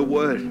yourself in the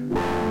Word.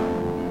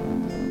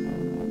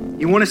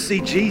 You want to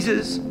see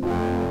Jesus? You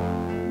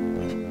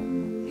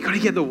got to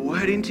get the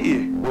Word into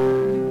you.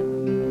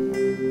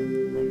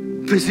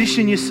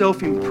 Position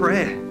yourself in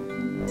prayer.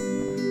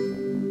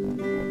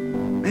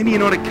 Maybe you're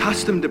not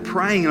accustomed to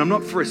praying, and I'm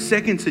not for a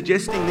second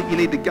suggesting that you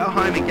need to go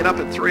home and get up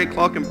at 3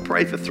 o'clock and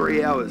pray for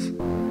 3 hours.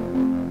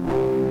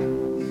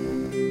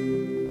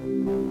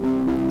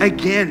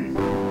 Again,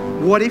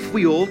 what if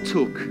we all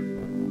took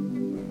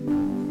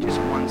just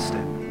one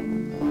step?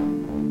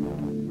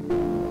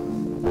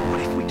 What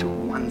if we took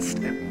one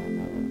step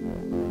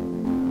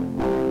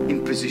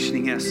in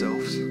positioning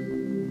ourselves?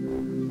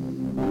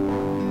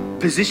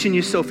 Position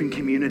yourself in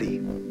community.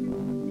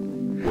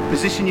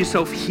 Position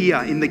yourself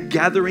here in the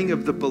gathering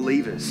of the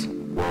believers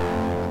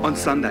on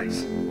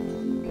Sundays.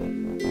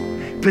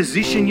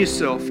 Position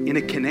yourself in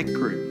a connect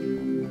group.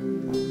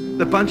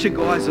 The bunch of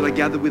guys that I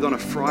gathered with on a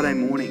Friday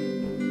morning.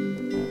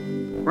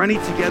 We're only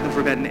together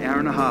for about an hour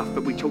and a half,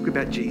 but we talk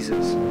about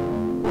Jesus.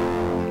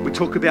 We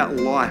talk about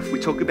life. We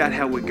talk about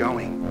how we're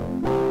going.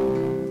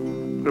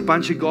 But a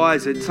bunch of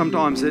guys that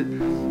sometimes that,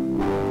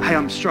 hey,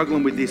 I'm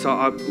struggling with this.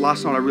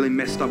 Last night I really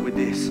messed up with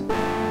this.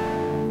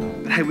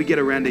 But hey, we get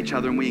around each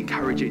other and we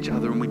encourage each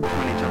other and we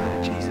point each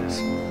other to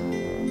Jesus.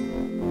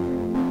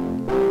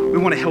 We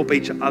want to help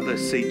each other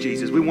see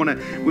Jesus. We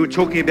were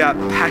talking about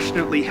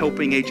passionately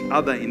helping each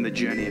other in the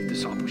journey of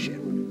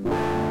discipleship.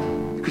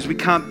 Because we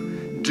can't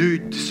do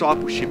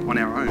discipleship on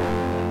our own.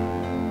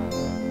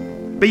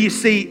 But you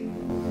see,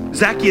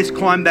 Zacchaeus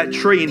climbed that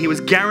tree and he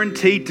was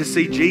guaranteed to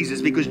see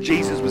Jesus because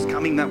Jesus was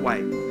coming that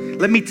way.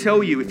 Let me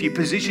tell you, if you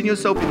position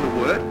yourself in the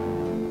Word,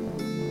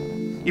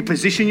 you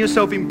position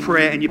yourself in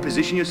prayer and you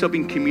position yourself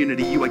in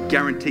community, you are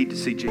guaranteed to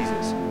see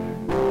Jesus.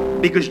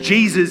 Because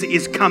Jesus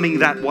is coming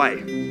that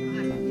way.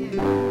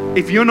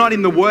 If you're not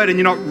in the Word and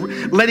you're not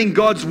letting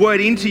God's Word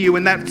into you,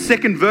 and that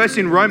second verse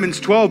in Romans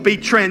 12, be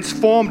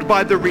transformed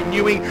by the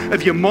renewing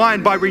of your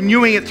mind, by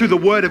renewing it through the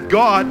Word of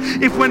God.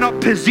 If we're not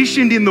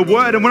positioned in the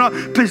Word and we're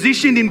not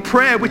positioned in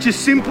prayer, which is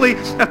simply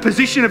a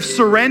position of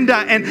surrender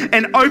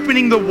and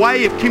opening the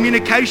way of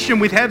communication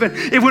with heaven,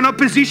 if we're not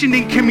positioned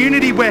in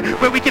community where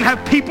we can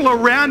have people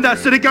around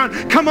us that are going,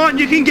 come on,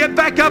 you can get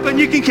back up and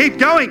you can keep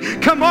going.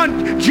 Come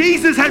on,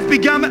 Jesus has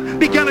begun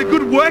a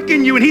good work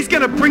in you, and He's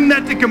going to bring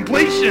that to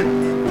completion.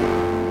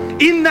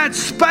 In that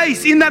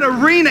space, in that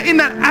arena, in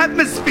that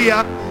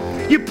atmosphere,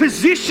 you're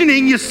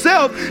positioning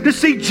yourself to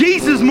see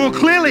Jesus more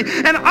clearly.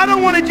 And I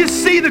don't want to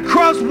just see the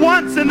cross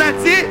once and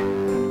that's it.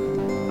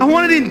 I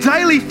want it in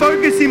daily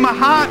focus in my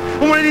heart.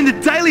 I want it in the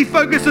daily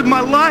focus of my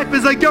life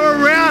as I go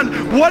around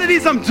what it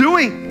is I'm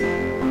doing.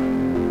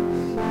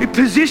 We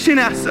position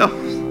ourselves.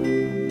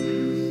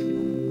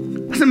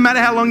 It doesn't matter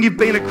how long you've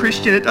been a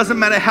Christian. It doesn't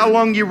matter how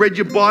long you read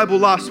your Bible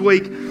last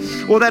week,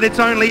 or that it's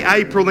only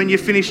April and you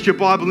finished your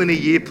Bible in a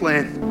year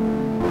plan.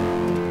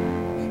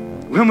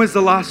 When was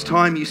the last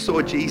time you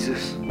saw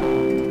Jesus?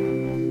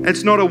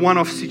 It's not a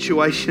one-off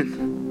situation.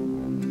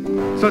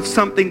 It's not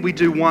something we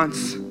do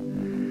once.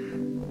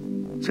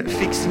 It's about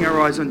fixing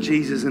our eyes on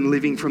Jesus and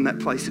living from that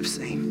place of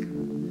seeing.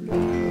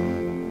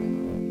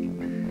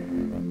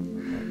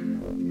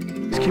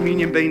 Is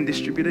communion being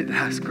distributed?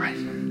 That's great.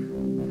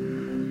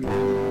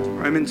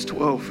 Romans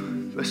 12,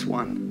 verse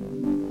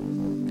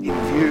 1. In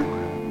view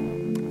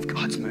of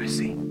God's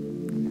mercy.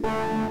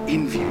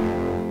 In view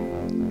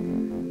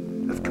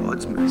of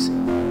God's mercy.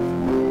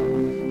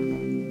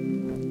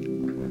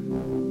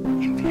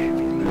 In view of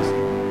His mercy.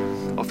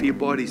 Offer your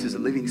bodies as a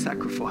living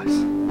sacrifice.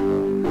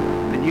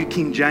 The New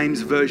King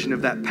James version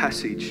of that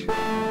passage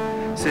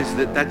says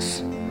that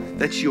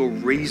that's your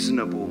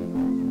reasonable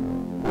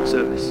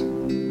service.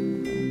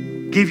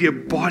 Give your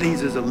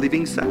bodies as a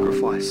living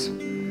sacrifice.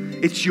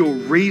 It's your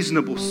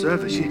reasonable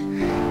service.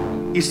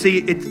 You see,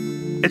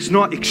 it's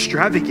not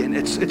extravagant.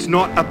 It's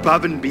not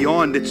above and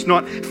beyond. It's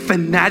not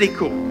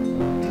fanatical.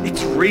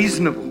 It's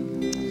reasonable.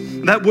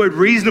 That word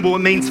reasonable, it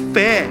means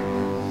fair,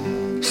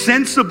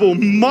 sensible,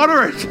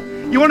 moderate.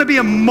 You want to be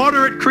a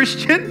moderate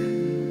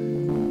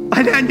Christian?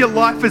 Lay down your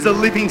life as a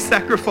living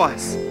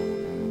sacrifice.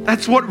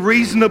 That's what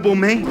reasonable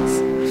means.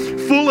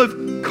 Full of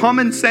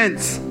common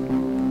sense.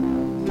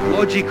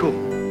 Logical.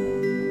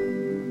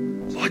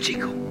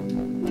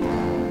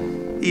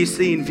 You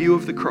see, in view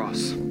of the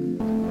cross.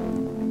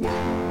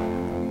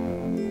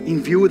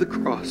 In view of the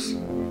cross.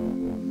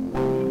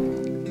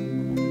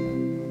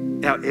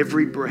 Our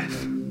every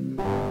breath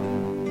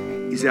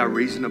is our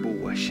reasonable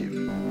worship.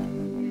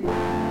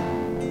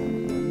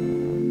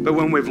 But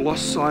when we've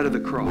lost sight of the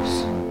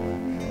cross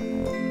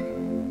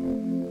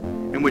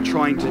and we're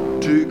trying to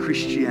do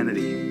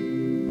Christianity,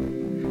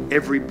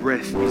 every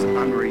breath is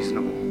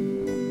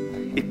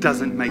unreasonable. It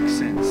doesn't make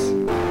sense.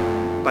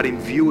 But in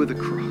view of the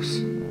cross,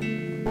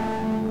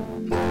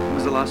 when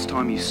was the last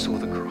time you saw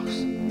the cross?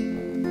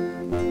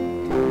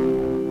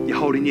 You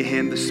hold in your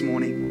hand this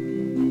morning.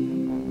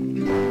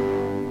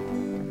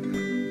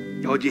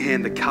 You hold your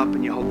hand the cup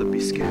and you hold the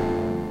biscuit.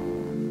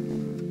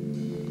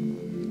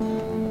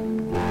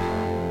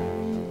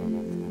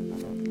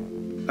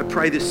 I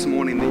pray this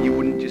morning that you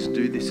wouldn't just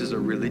do this as a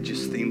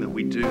religious thing that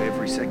we do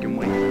every second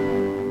week.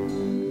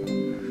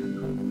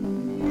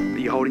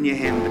 But you hold in your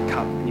hand the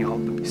cup and you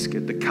hold the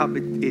biscuit. The cup,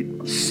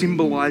 it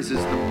symbolizes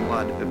the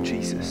blood of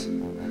Jesus.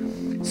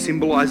 It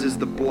symbolizes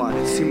the blood.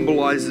 It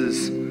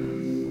symbolizes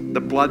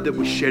the blood that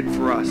was shed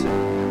for us.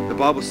 The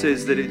Bible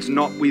says that it's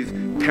not with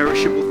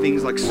perishable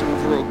things like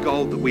silver or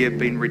gold that we have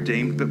been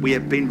redeemed, but we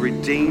have been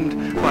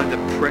redeemed by the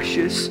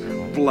precious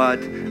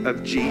blood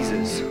of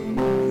Jesus.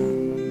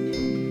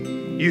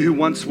 You who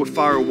once were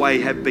far away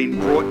have been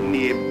brought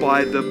near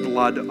by the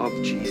blood of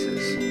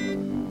Jesus.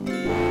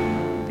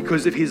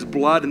 Because of His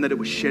blood and that it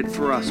was shed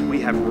for us,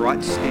 we have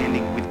right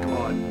standing with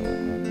God.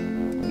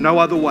 No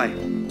other way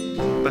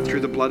but through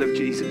the blood of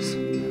Jesus.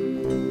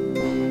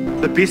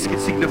 The biscuit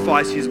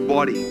signifies His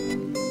body.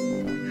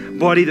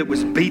 Body that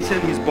was beaten,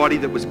 His body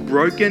that was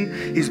broken,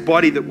 His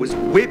body that was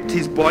whipped,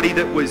 His body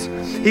that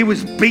He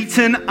was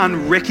beaten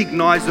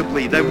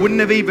unrecognizably. They wouldn't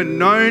have even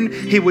known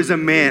He was a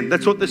man.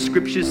 That's what the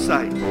scriptures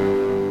say.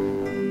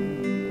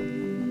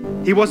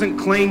 He wasn't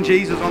clean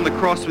Jesus on the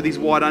cross with His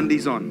white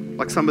undies on,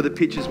 like some of the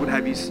pictures would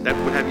have you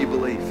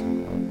believe.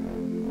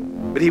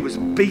 But He was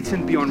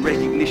beaten beyond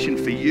recognition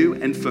for you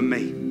and for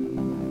me.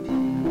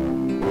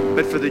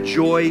 But for the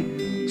joy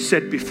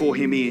set before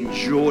Him, He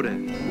endured it.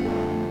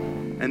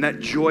 And that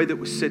joy that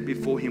was set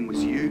before Him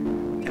was you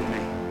and me.